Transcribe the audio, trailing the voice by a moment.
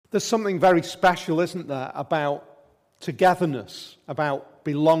There's something very special, isn't there, about togetherness, about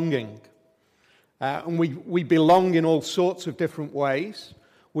belonging. And we belong in all sorts of different ways.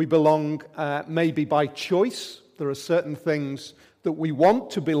 We belong maybe by choice. There are certain things that we want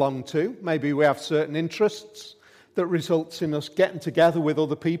to belong to. Maybe we have certain interests that results in us getting together with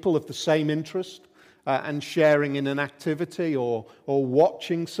other people of the same interest and sharing in an activity or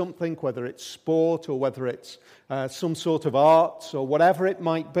watching something, whether it's sport or whether it's some sort of arts or whatever it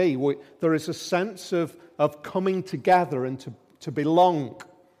might be. There is a sense of coming together and to belong.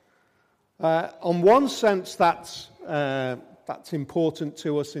 On one sense, that's important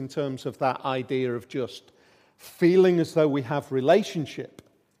to us in terms of that idea of just feeling as though we have relationship.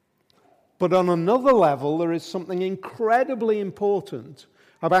 But on another level, there is something incredibly important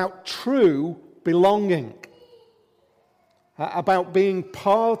about true belonging, about being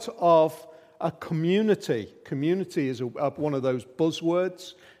part of a community. Community is one of those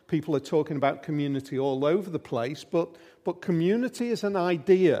buzzwords. People are talking about community all over the place, but community is an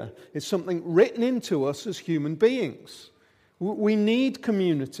idea. It's something written into us as human beings. We need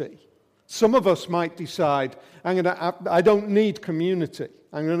community. Some of us might decide, I don't need community.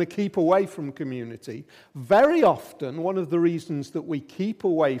 I'm going to keep away from community. Very often, one of the reasons that we keep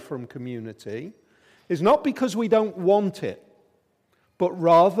away from community is not because we don't want it, but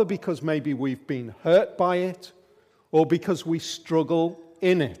rather because maybe we've been hurt by it or because we struggle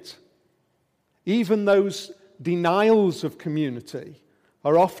in it. Even those denials of community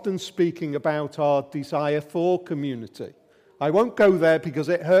are often speaking about our desire for community. I won't go there because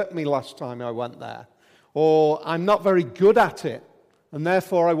it hurt me last time I went there. Or I'm not very good at it, and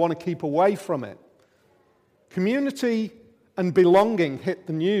therefore I want to keep away from it. Community and belonging hit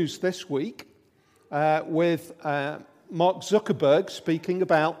the news this week with Mark Zuckerberg speaking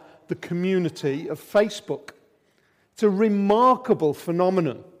about the community of Facebook. It's a remarkable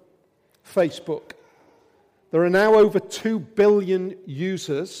phenomenon, Facebook. There are now over 2 billion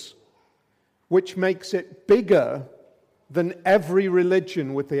users, which makes it bigger than every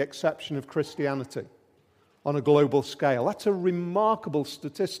religion with the exception of Christianity on a global scale. That's a remarkable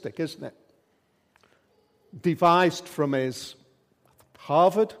statistic, isn't it? Devised from his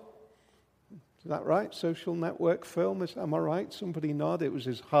Harvard, is that right? Social network film, am I right? Somebody nod. It was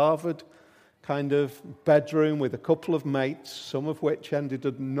his Harvard kind of bedroom with a couple of mates, some of which ended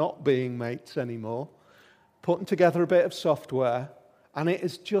up not being mates anymore, putting together a bit of software, and it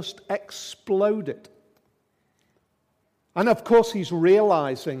has just exploded. And of course, he's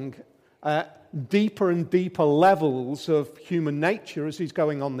realizing deeper and deeper levels of human nature as he's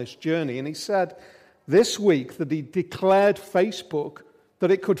going on this journey. And he said this week that he declared Facebook that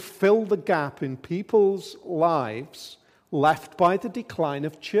it could fill the gap in people's lives left by the decline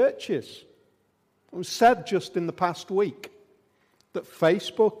of churches. It was said just in the past week that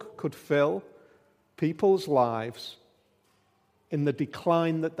Facebook could fill people's lives in the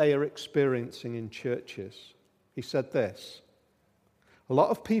decline that they are experiencing in churches. He said this: a lot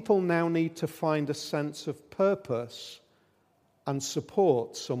of people now need to find a sense of purpose and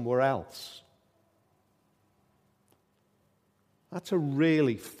support somewhere else. That's a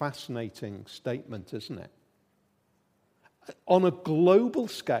really fascinating statement, isn't it? On a global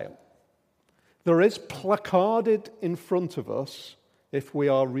scale, there is placarded in front of us, if we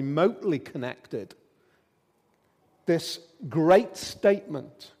are remotely connected, this great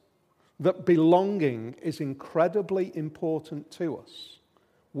statement that belonging is incredibly important to us.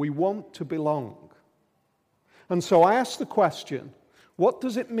 We want to belong. And so I ask the question, what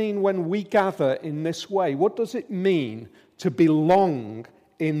does it mean when we gather in this way? What does it mean to belong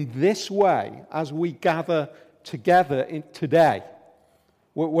in this way as we gather together today?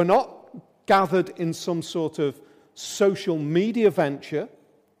 We're not gathered in some sort of social media venture,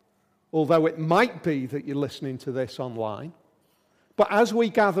 although it might be that you're listening to this online. But as we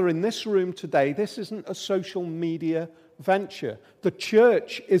gather in this room today, this isn't a social media venture. The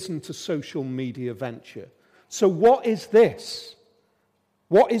church isn't a social media venture. So what is this?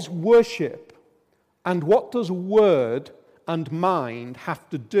 What is worship? And what does word and mind have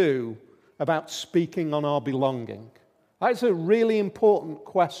to do about speaking on our belonging? That's a really important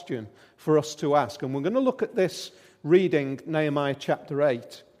question for us to ask. And we're going to look at this reading, Nehemiah chapter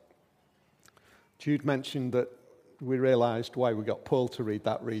 8. Jude mentioned that we realized why we got Paul to read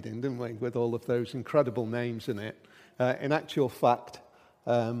that reading, didn't we? With all of those incredible names in it. In actual fact,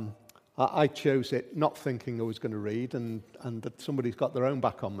 I chose it not thinking I was going to read, and that somebody's got their own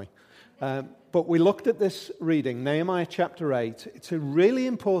back on me. But we looked at this reading, Nehemiah chapter 8. It's a really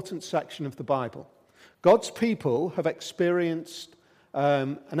important section of the Bible. God's people have experienced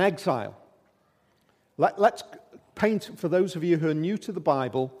an exile. Let's paint, for those of you who are new to the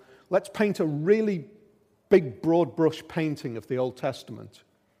Bible, let's paint a really big, broad brush painting of the Old Testament.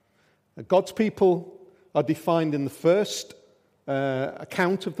 God's people are defined in the first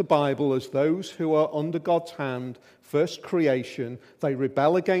account of the Bible as those who are under God's hand, first creation. They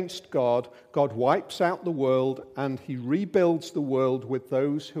rebel against God. God wipes out the world, and he rebuilds the world with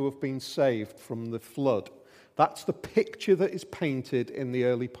those who have been saved from the flood. That's the picture that is painted in the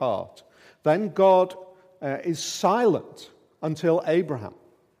early part. Then God is silent until Abraham.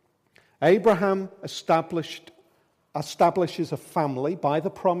 Abraham establishes a family by the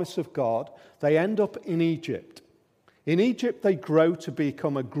promise of God. They end up in Egypt. In Egypt, they grow to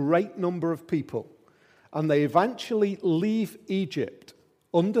become a great number of people, and they eventually leave Egypt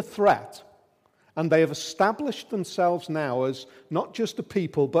under threat, and they have established themselves now as not just a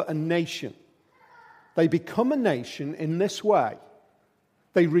people, but a nation. They become a nation in this way.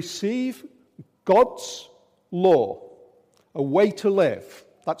 They receive God's law, a way to live.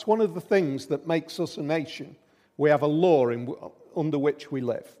 That's one of the things that makes us a nation. We have a law under which we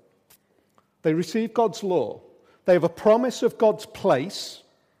live. They receive God's law. They have a promise of God's place,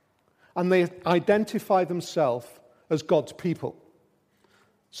 and they identify themselves as God's people.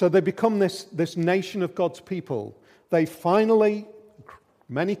 So they become this nation of God's people. They finally,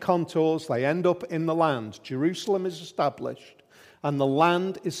 many contours, they end up in the land. Jerusalem is established, and the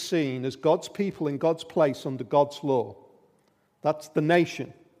land is seen as God's people in God's place under God's law. That's the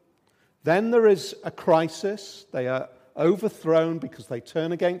nation. Then there is a crisis. They are overthrown because they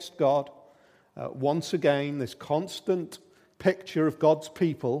turn against God. Once again, this constant picture of God's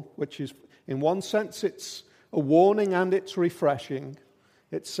people, which is, in one sense, it's a warning and it's refreshing.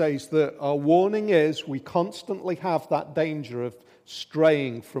 It says that our warning is we constantly have that danger of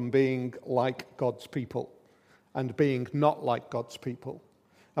straying from being like God's people and being not like God's people.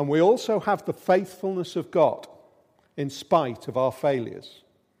 And we also have the faithfulness of God in spite of our failures.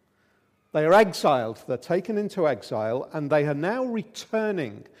 They are exiled, they're taken into exile, and they are now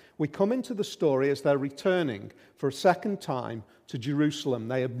returning. We come into the story as they're returning for a second time to Jerusalem.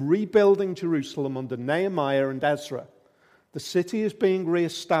 They are rebuilding Jerusalem under Nehemiah and Ezra. The city is being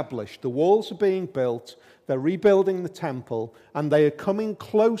reestablished, the walls are being built, they're rebuilding the temple, and they are coming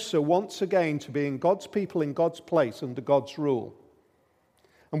closer once again to being God's people in God's place under God's rule.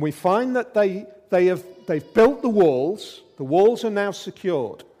 And we find that they've built the walls are now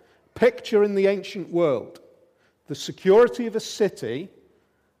secured. Picture in the ancient world. The security of a city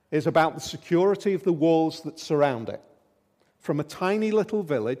is about the security of the walls that surround it. From a tiny little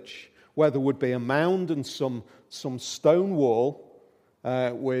village where there would be a mound and some stone wall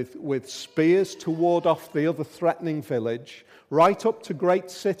with spears to ward off the other threatening village, right up to great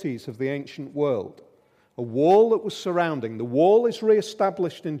cities of the ancient world. A wall that was surrounding. The wall is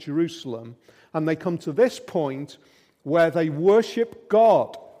re-established in Jerusalem, and they come to this point where they worship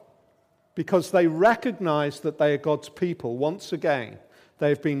God, because they recognize that they are God's people once again. They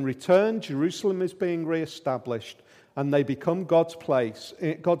have been returned, Jerusalem is being re-established, and they become God's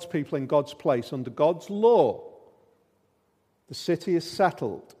people in God's place under God's law. The city is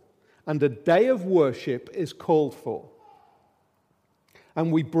settled, and a day of worship is called for.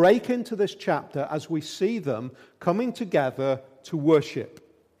 And we break into this chapter as we see them coming together to worship.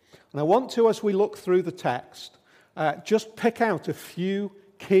 And I want to, as we look through the text, just pick out a few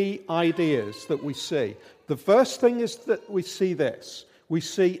key ideas that we see. The first thing is that we see this. We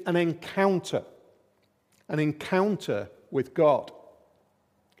see an encounter with God.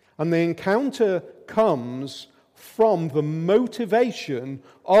 And the encounter comes from the motivation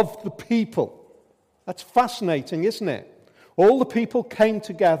of the people. That's fascinating, isn't it? All the people came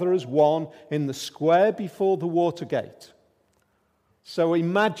together as one in the square before the Watergate. So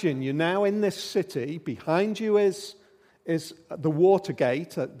imagine you're now in this city. Behind you is the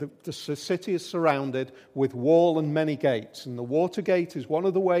Watergate. The city is surrounded with wall and many gates. And the Watergate is one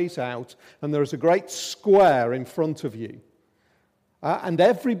of the ways out. And there is a great square in front of you. And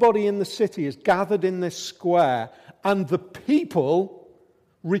everybody in the city is gathered in this square. And the people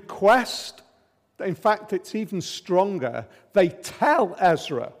request, in fact, it's even stronger. They tell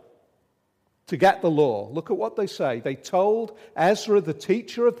Ezra to get the law. Look at what they say. They told Ezra, the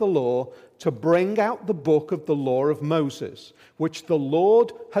teacher of the law, to bring out the book of the law of Moses, which the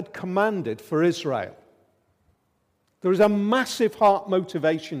Lord had commanded for Israel. There is a massive heart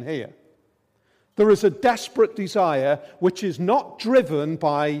motivation here. There is a desperate desire which is not driven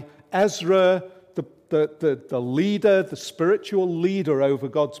by Ezra, the leader, the spiritual leader over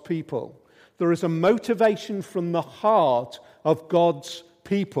God's people. There is a motivation from the heart of God's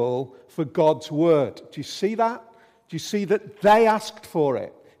people for God's word. Do you see that? Do you see that they asked for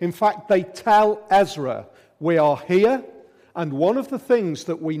it? In fact, they tell Ezra, We are here, and one of the things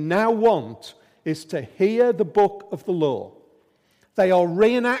that we now want is to hear the book of the law. They are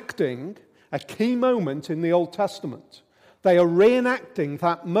reenacting a key moment in the Old Testament. They are reenacting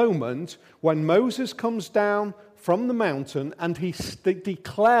that moment when Moses comes down from the mountain and he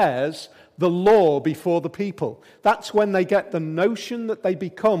declares the law before the people. That's when they get the notion that they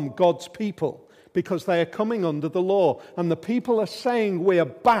become God's people, because they are coming under the law. And the people are saying, we are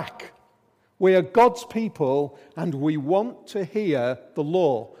back. We are God's people, and we want to hear the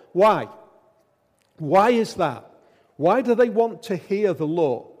law. Why? Why is that? Why do they want to hear the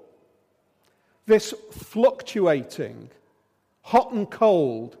law? This fluctuating, hot and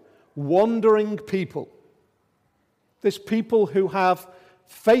cold, wandering people. This people who have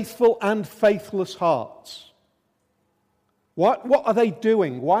faithful and faithless hearts. What are they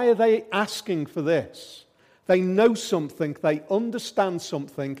doing? Why are they asking for this? They know something, they understand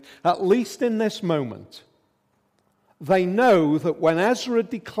something, at least in this moment. They know that when Ezra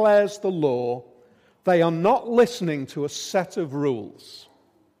declares the law, they are not listening to a set of rules.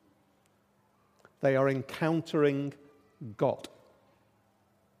 They are encountering God.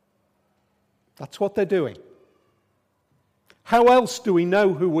 That's what they're doing. How else do we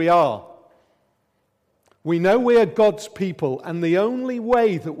know who we are? We know we are God's people, and the only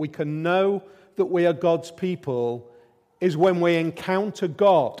way that we can know that we are God's people is when we encounter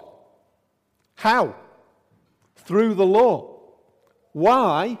God. How? Through the law.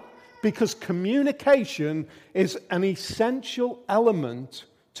 Why? Because communication is an essential element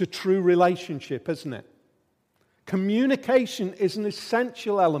to true relationship, isn't it? Communication is an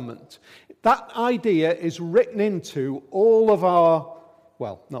essential element. That idea is written into all of our,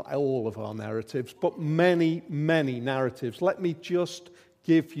 well, not all of our narratives, but many, many narratives. Let me just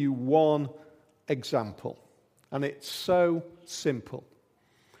give you one example. And it's so simple.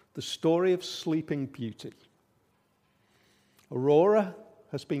 The story of Sleeping Beauty. Aurora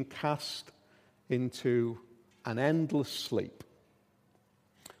has been cast into an endless sleep.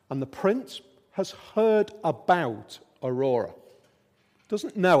 And the prince has heard about Aurora.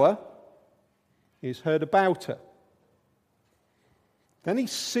 Doesn't know her. He's heard about her. Then he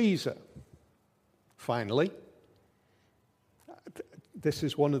sees her. Finally. This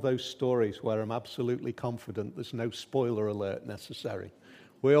is one of those stories where I'm absolutely confident there's no spoiler alert necessary.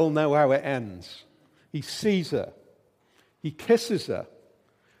 We all know how it ends. He sees her. He kisses her.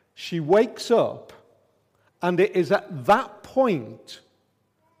 She wakes up, and it is at that point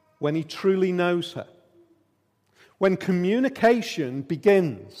when he truly knows her. When communication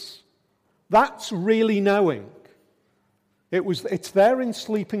begins, that's really knowing. It's there in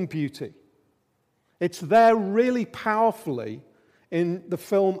Sleeping Beauty. It's there really powerfully in the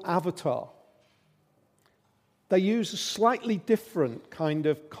film Avatar. They use a slightly different kind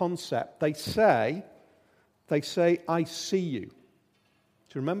of concept. They say, I see you.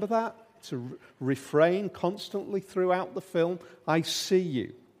 Do you remember that? It's a refrain constantly throughout the film. I see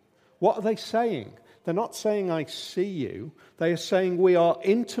you. What are they saying? They're not saying, I see you. They are saying we are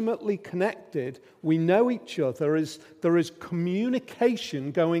intimately connected. We know each other. There is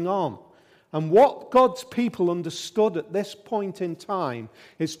communication going on. And what God's people understood at this point in time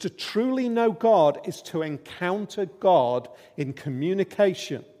is to truly know God is to encounter God in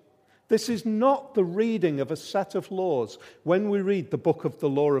communication. This is not the reading of a set of laws. When we read the book of the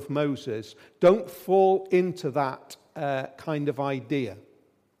Law of Moses, don't fall into that kind of idea.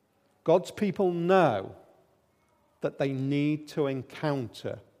 God's people know that they need to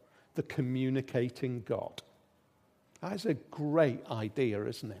encounter the communicating God. That is a great idea,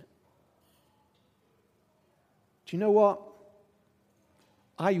 isn't it? Do you know what?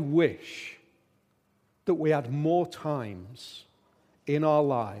 I wish that we had more times in our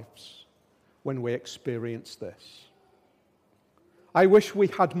lives when we experience this. I wish we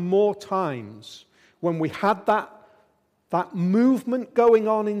had more times when we had that movement going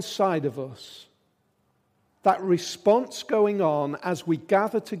on inside of us, that response going on as we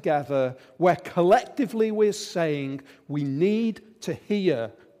gather together, where collectively we're saying we need to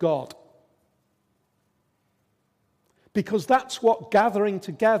hear God. Because that's what gathering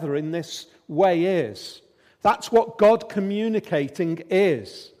together in this way is. That's what God communicating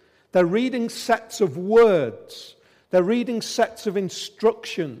is. They're reading sets of words. They're reading sets of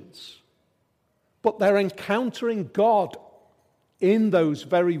instructions. But they're encountering God in those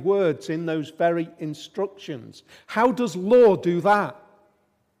very words, in those very instructions. How does law do that?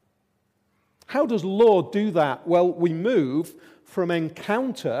 How does law do that? Well, we move from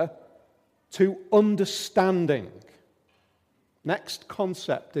encounter to understanding. Next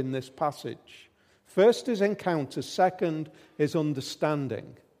concept in this passage. First is encounter, second is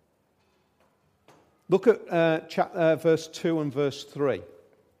understanding. Look at verse 2 and verse 3.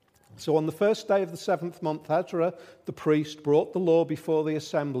 So on the first day of the 7th month, Ezra the priest brought the law before the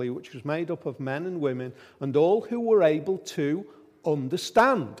assembly, which was made up of men and women, and all who were able to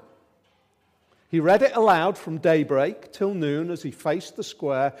understand. He read it aloud from daybreak till noon as he faced the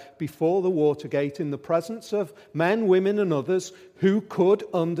square before the Watergate in the presence of men, women, and others who could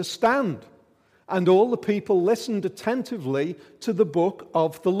understand. And all the people listened attentively to the book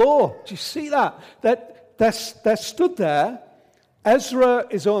of the law. Do you see that? They're stood there. Ezra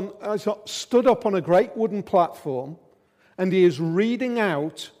is stood up on a great wooden platform, and he is reading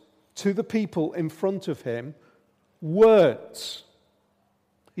out to the people in front of him words.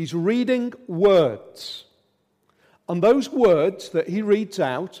 He's reading words. And those words that he reads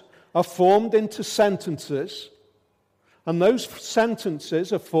out are formed into sentences, and those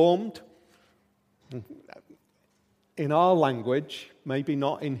sentences are formed in our language, maybe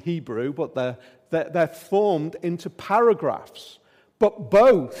not in Hebrew, but they're formed into paragraphs. But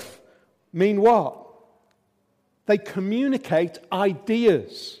both mean what? They communicate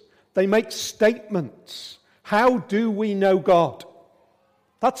ideas. They make statements. How do we know God?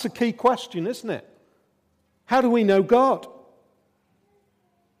 That's a key question, isn't it? How do we know God?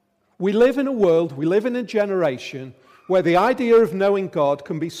 We live in a world, we live in a generation where the idea of knowing God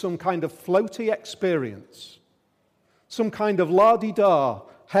can be some kind of floaty experience, some kind of la-di-da,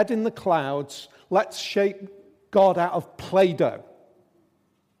 head in the clouds, let's shape God out of Play-Doh.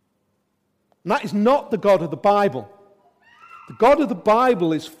 And that is not the God of the Bible. The God of the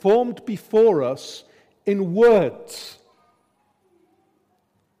Bible is formed before us in words.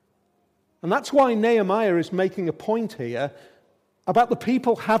 And that's why Nehemiah is making a point here about the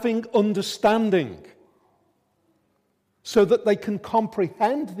people having understanding so that they can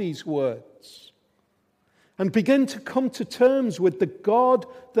comprehend these words and begin to come to terms with the God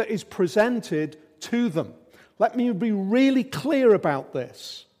that is presented to them. Let me be really clear about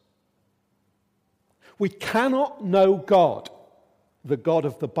this. We cannot know God, the God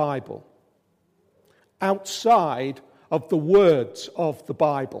of the Bible, outside of the words of the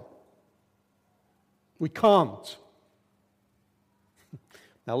Bible. We can't.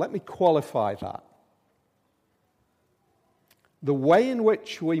 Now let me qualify that. The way in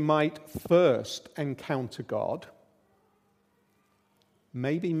which we might first encounter God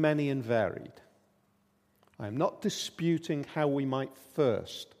may be many and varied. I am not disputing how we might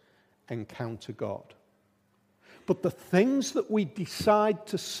first encounter God. But the things that we decide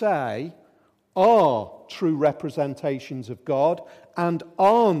to say are true representations of God and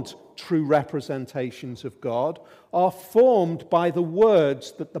aren't true representations of God are formed by the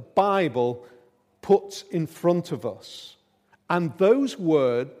words that the Bible puts in front of us. And those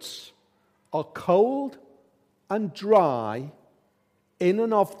words are cold and dry in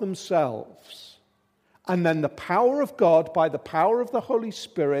and of themselves. And then the power of God, by the power of the Holy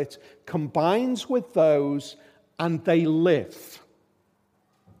Spirit, combines with those and they live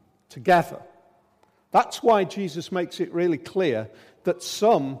together. That's why Jesus makes it really clear that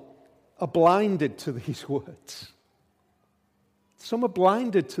some are blinded to these words. Some are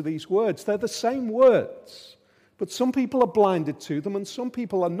blinded to these words. They're the same words. But some people are blinded to them and some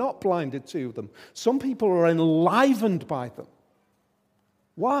people are not blinded to them. Some people are enlivened by them.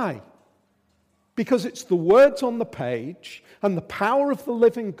 Why? Because it's the words on the page and the power of the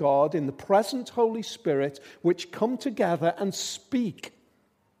living God in the present Holy Spirit which come together and speak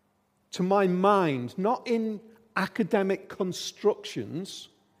to my mind, not in academic constructions,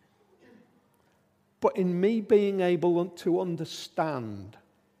 but in me being able to understand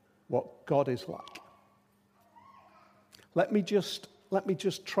what God is like. Let me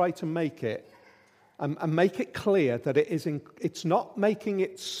just try to make it and make it clear that it's not making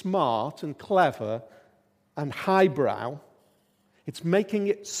it smart and clever and highbrow. It's making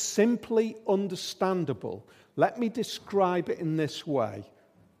it simply understandable. Let me describe it in this way.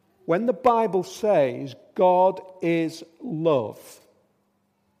 When the Bible says God is love,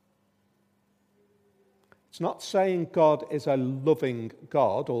 it's not saying God is a loving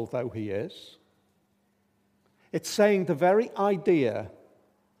God, although he is. It's saying the very idea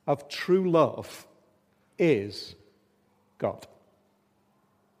of true love is God.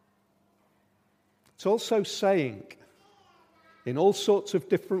 It's also saying, in all sorts of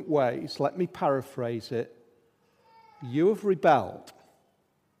different ways, let me paraphrase it, you have rebelled,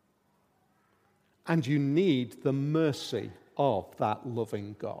 and you need the mercy of that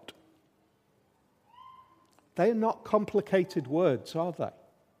loving God. They're not complicated words, are they?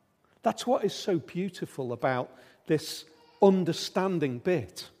 That's what is so beautiful about this understanding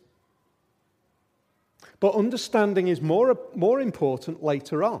bit. But understanding is more important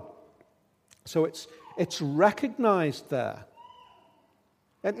later on. So it's It's recognized there.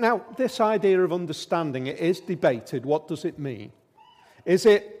 And now, this idea of understanding, it is debated. What does it mean? Is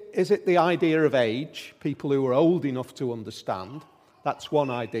it the idea of age, people who are old enough to understand? That's one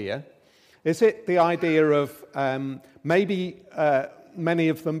idea. Is it the idea of maybe many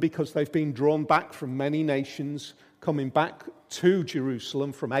of them, because they've been drawn back from many nations, coming back to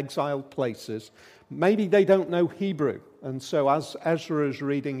Jerusalem from exiled places, maybe they don't know Hebrew, and so as Ezra is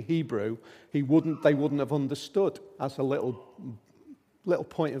reading Hebrew, they wouldn't have understood, as a little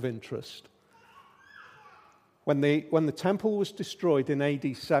point of interest. When the temple was destroyed in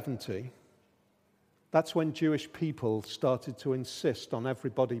AD 70, that's when Jewish people started to insist on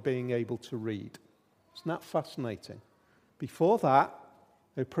everybody being able to read. Isn't that fascinating? Before that,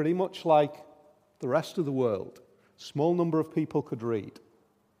 they're pretty much like the rest of the world. Small number of people could read.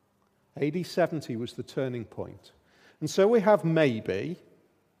 AD 70 was the turning point. And so we have maybe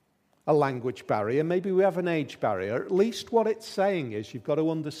a language barrier, maybe we have an age barrier. At least what it's saying is you've got to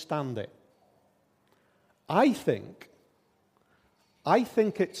understand it. I think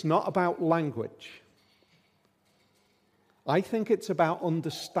it's not about language. I think it's about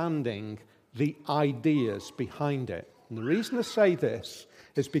understanding the ideas behind it. And the reason I say this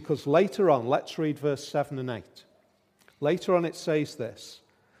is because later on, let's read verse 7 and 8. Later on it says this: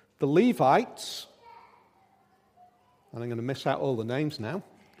 the Levites, and I'm going to miss out all the names now,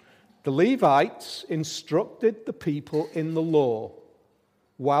 the Levites instructed the people in the law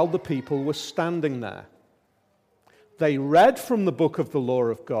while the people were standing there. They read from the book of the law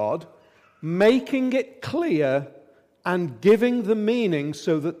of God, making it clear and giving the meaning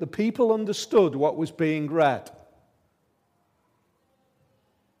so that the people understood what was being read.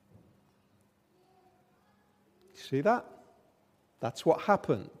 See that? That's what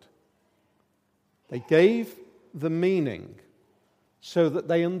happened. They gave the meaning so that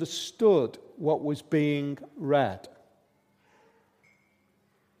they understood what was being read.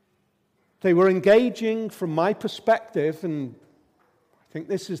 They were engaging, from my perspective, and I think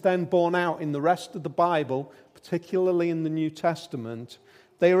this is then borne out in the rest of the Bible, particularly in the New Testament,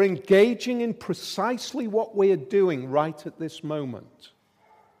 they are engaging in precisely what we are doing right at this moment.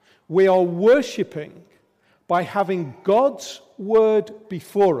 We are worshipping by having God's word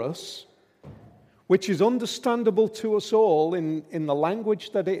before us, which is understandable to us all in the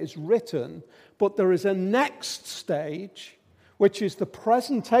language that it is written, but there is a next stage, which is the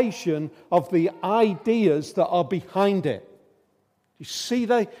presentation of the ideas that are behind it. Do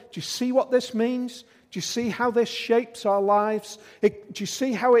you see what this means? Do you see how this shapes our lives? Do you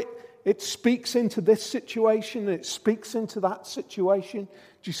see how it speaks into this situation, and it speaks into that situation?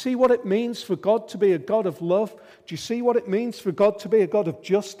 Do you see what it means for God to be a God of love? Do you see what it means for God to be a God of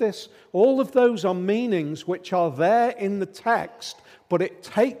justice? All of those are meanings which are there in the text, but it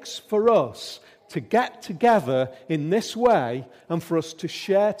takes for us to get together in this way and for us to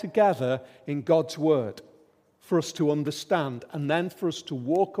share together in God's word, for us to understand, and then for us to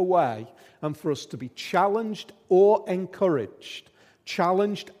walk away and for us to be challenged or encouraged,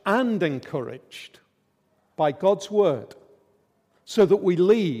 challenged and encouraged by God's word, so that we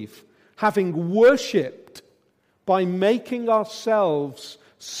leave having worshipped by making ourselves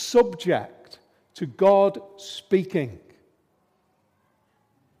subject to God speaking.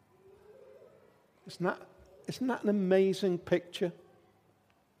 Isn't that an amazing picture?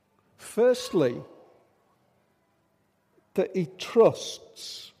 Firstly, that he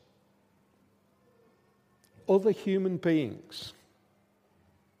trusts other human beings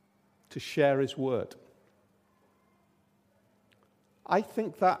to share his word. I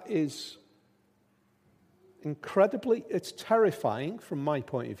think that is it's terrifying from my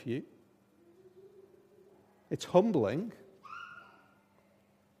point of view. It's humbling,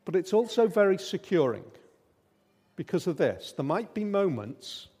 but it's also very securing because of this. There might be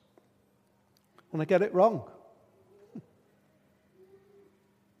moments when I get it wrong.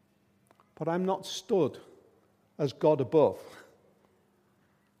 But I'm not stood as God above.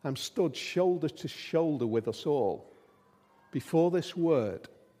 I'm stood shoulder to shoulder with us all before this word,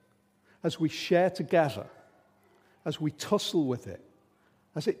 as we share together, as we tussle with it,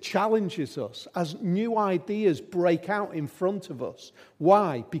 as it challenges us, as new ideas break out in front of us.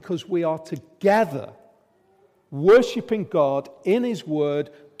 Why? Because we are together worshipping God in his word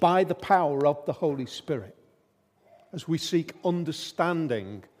by the power of the Holy Spirit, as we seek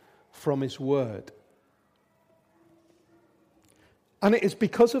understanding from his word. And it is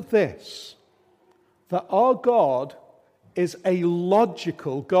because of this that our God is a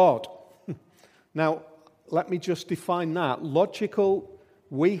logical God. Now, let me just define that. Logical,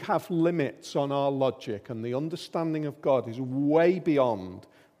 we have limits on our logic, and the understanding of God is way beyond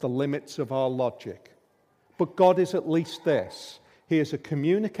the limits of our logic. But God is at least this. He is a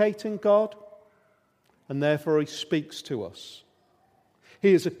communicating God, and therefore he speaks to us.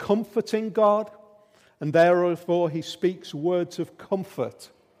 He is a comforting God, and therefore he speaks words of comfort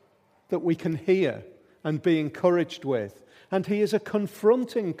that we can hear and be encouraged with. And he is a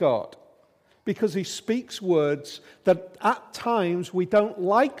confronting God, because he speaks words that at times we don't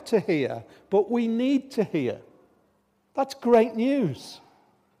like to hear, but we need to hear. That's great news,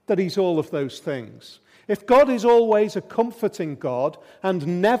 that he's all of those things. If God is always a comforting God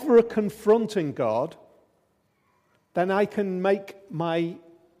and never a confronting God, then I can make my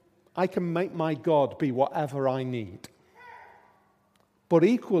God be whatever I need. But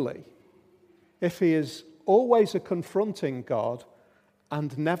equally, if he is always a confronting God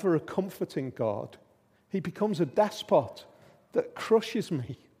and never a comforting God, he becomes a despot that crushes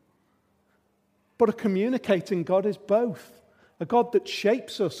me. But a communicating God is both. A God that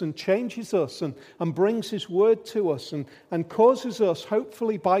shapes us and changes us and brings his word to us and causes us,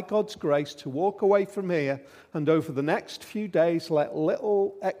 hopefully by God's grace, to walk away from here and over the next few days let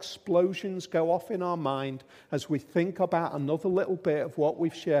little explosions go off in our mind as we think about another little bit of what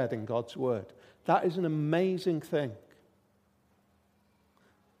we've shared in God's word. That is an amazing thing.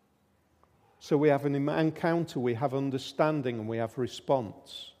 So we have an encounter, we have understanding, and we have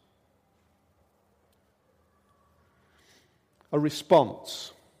response. A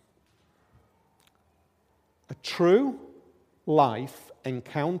response. A true life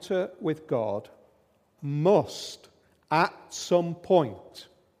encounter with God must, at some point,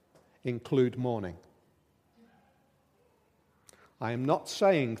 include mourning. I am not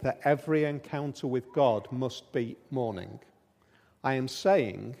saying that every encounter with God must be mourning. I am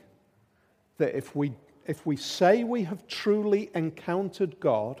saying that if we say we have truly encountered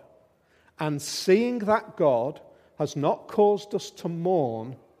God, and seeing that God has not caused us to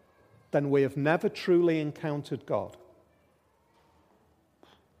mourn, then we have never truly encountered God.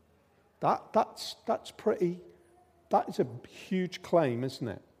 That is a huge claim, isn't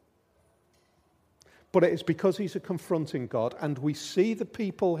it? But it is because he's a confronting God, and we see the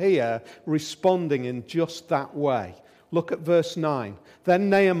people here responding in just that way. Look at verse 9.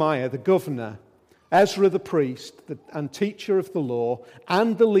 Then Nehemiah, the governor, Ezra the priest and teacher of the law,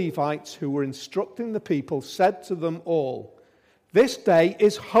 and the Levites who were instructing the people said to them all, "This day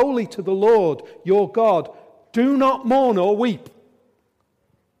is holy to the Lord your God. Do not mourn or weep."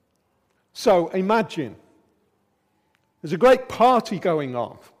 So imagine, there's a great party going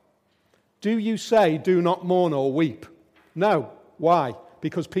on. Do you say, "Do not mourn or weep"? No. Why?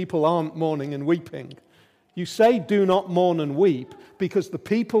 Because people aren't mourning and weeping. You say, "Do not mourn and weep," because the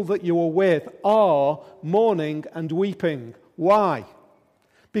people that you are with are mourning and weeping. Why?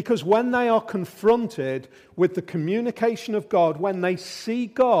 Because when they are confronted with the communication of God, when they see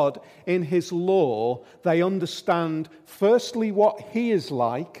God in his law, they understand, firstly, what he is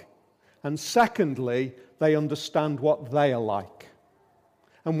like, and secondly, they understand what they are like.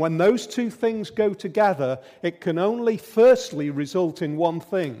 And when those two things go together, it can only firstly result in one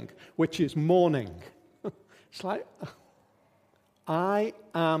thing, which is mourning. It's like, I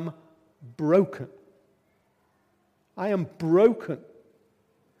am broken. I am broken.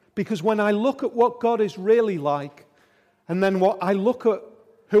 Because when I look at what God is really like, and then what I look at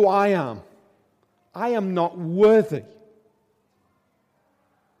who I am not worthy.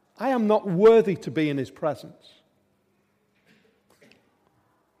 I am not worthy to be in his presence.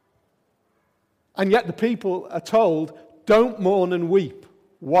 And yet the people are told, "Don't mourn and weep."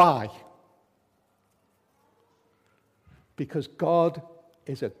 Why? Because God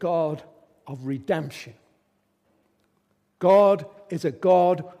is a God of redemption. God is a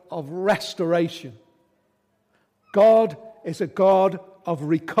God of restoration. God is a God of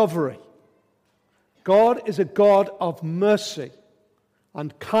recovery. God is a God of mercy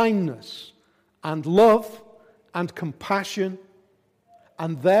and kindness and love and compassion.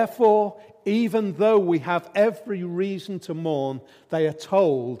 And therefore, even though we have every reason to mourn, they are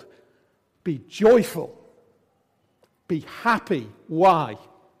told, be joyful. Be happy. Why?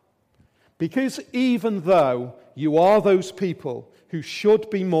 Because even though you are those people who should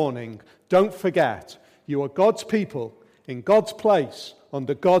be mourning, don't forget, you are God's people in God's place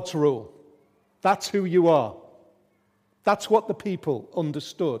under God's rule. That's who you are. That's what the people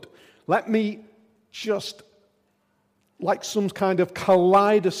understood. Let me just, like some kind of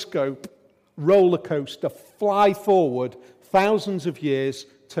kaleidoscope roller coaster, fly forward thousands of years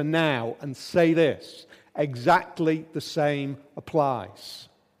to now and say this. Exactly the same applies.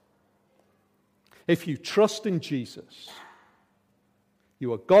 If you trust in Jesus,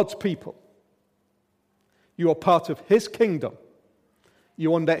 you are God's people. You are part of his kingdom.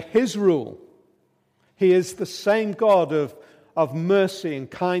 You're under his rule. He is the same God of mercy and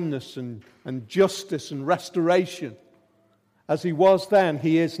kindness and justice and restoration. As he was then,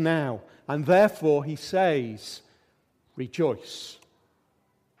 he is now. And therefore he says, rejoice.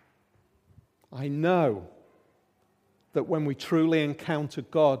 I know that when we truly encounter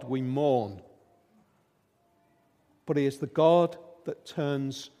God, we mourn. But he is the God that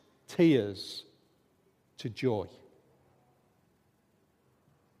turns tears to joy.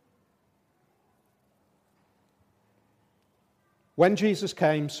 When Jesus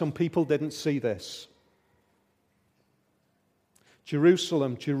came, some people didn't see this.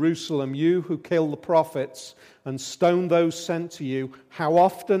 Jerusalem, Jerusalem, you who kill the prophets and stone those sent to you, how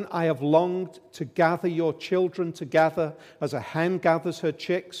often I have longed to gather your children together as a hen gathers her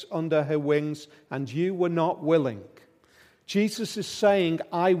chicks under her wings, and you were not willing. Jesus is saying,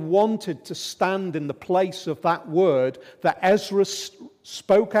 I wanted to stand in the place of that word that Ezra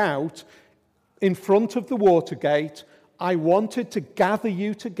spoke out in front of the Watergate. I wanted to gather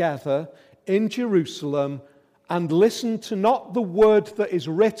you together in Jerusalem and listen to not the word that is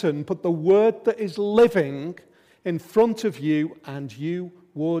written, but the word that is living in front of you, and you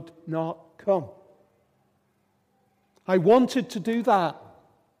would not come. I wanted to do that.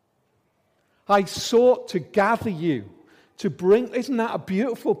 I sought to gather you, to bring, isn't that a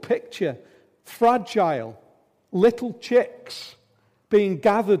beautiful picture? Fragile little chicks being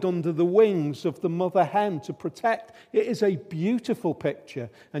gathered under the wings of the mother hen to protect. It is a beautiful picture.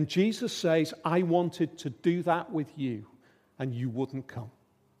 And Jesus says, I wanted to do that with you, and you wouldn't come.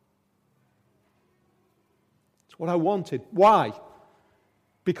 It's what I wanted. Why?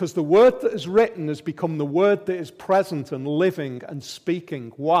 Because the word that is written has become the word that is present and living and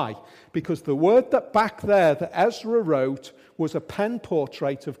speaking. Why? Because the word that back there that Ezra wrote was a pen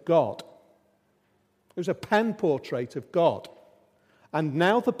portrait of God. It was a pen portrait of God. And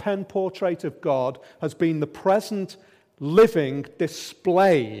now the pen portrait of God has been the present, living,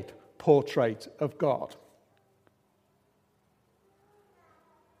 displayed portrait of God.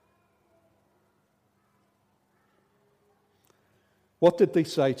 What did they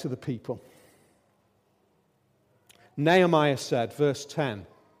say to the people? Nehemiah said, verse 10,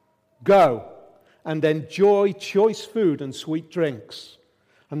 go and enjoy choice food and sweet drinks,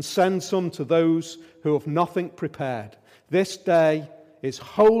 and send some to those who have nothing prepared. This day is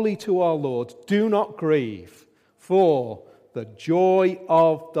holy to our Lord. Do not grieve, for the joy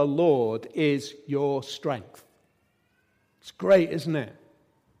of the Lord is your strength. It's great, isn't it?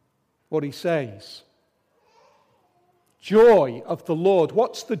 What he says. Joy of the Lord.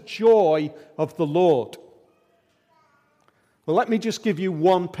 What's the joy of the Lord? Well, let me just give you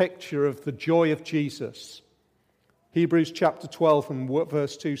one picture of the joy of Jesus. Hebrews chapter 12 and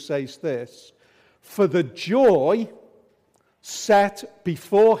verse 2 says this, for the joy set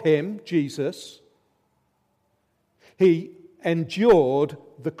before him, Jesus, he endured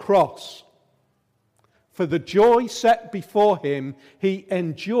the cross. For the joy set before him, he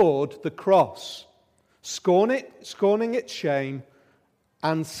endured the cross, scorning its shame,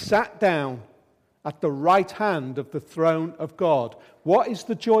 and sat down at the right hand of the throne of God. What is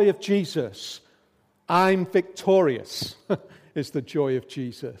the joy of Jesus? I'm victorious, is the joy of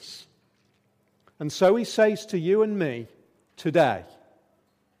Jesus. And so he says to you and me, today,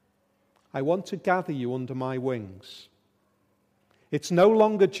 I want to gather you under my wings. It's no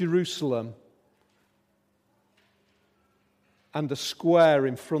longer Jerusalem and a square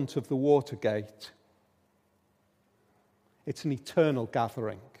in front of the Watergate. It's an eternal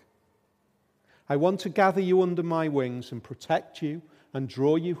gathering. I want to gather you under my wings and protect you and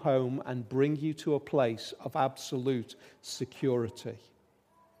draw you home and bring you to a place of absolute security.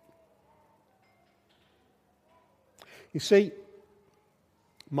 You see,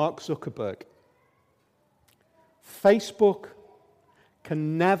 Mark Zuckerberg, Facebook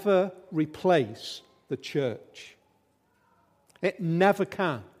can never replace the church. It never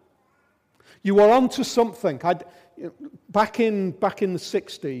can. You are onto something. Back in the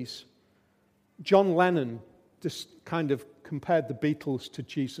 60s, John Lennon just kind of compared the Beatles to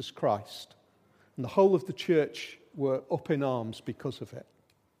Jesus Christ. And the whole of the church were up in arms because of it.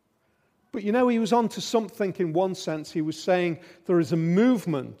 But you know, he was onto something in one sense. He was saying there is a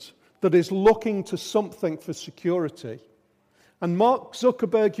movement that is looking to something for security. And Mark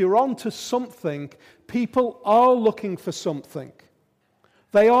Zuckerberg, you're onto something. People are looking for something.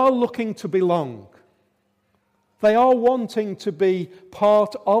 They are looking to belong. They are wanting to be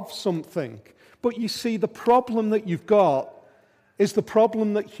part of something. But you see, the problem that you've got is the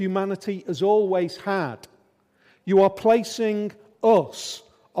problem that humanity has always had. You are placing us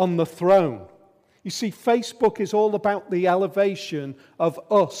on the throne. You see, Facebook is all about the elevation of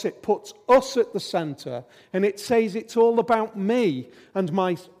us. It puts us at the center, and it says it's all about me and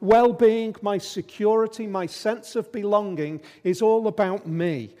my well-being, my security, my sense of belonging is all about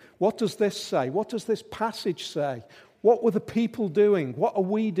me. What does this say? What does this passage say? What were the people doing? What are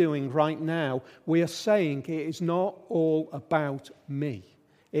we doing right now? We are saying it is not all about me.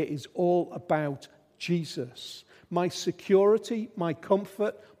 It is all about Jesus. My security, my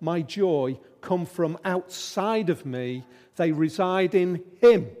comfort, my joy come from outside of me. They reside in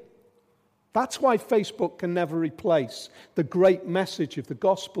Him. That's why Facebook can never replace the great message of the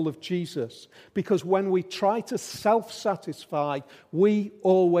gospel of Jesus. Because when we try to self-satisfy, we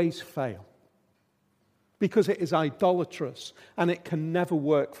always fail. Because it is idolatrous and it can never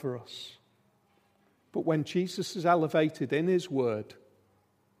work for us. But when Jesus is elevated in His word,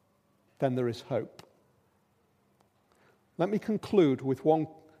 then there is hope. Let me conclude with one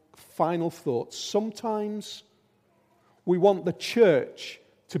final thought. Sometimes we want the church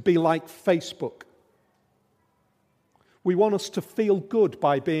to be like Facebook. We want us to feel good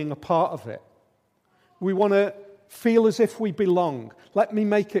by being a part of it. We want to feel as if we belong. Let me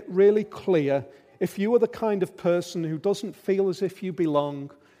make it really clear. If you are the kind of person who doesn't feel as if you belong,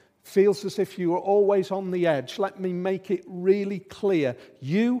 feels as if you are always on the edge, let me make it really clear.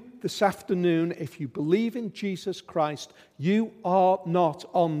 You, this afternoon, if you believe in Jesus Christ, you are not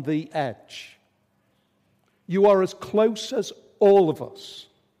on the edge. You are as close as all of us,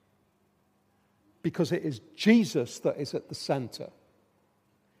 because it is Jesus that is at the center.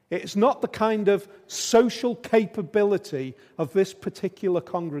 It is not the kind of social capability of this particular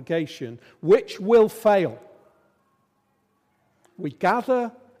congregation which will fail. We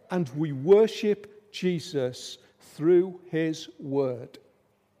gather and we worship Jesus through His word.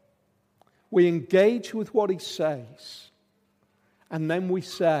 We engage with what He says, and then we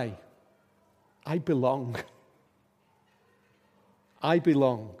say, I belong. I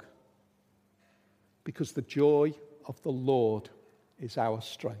belong. Because the joy of the Lord is our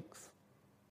strength.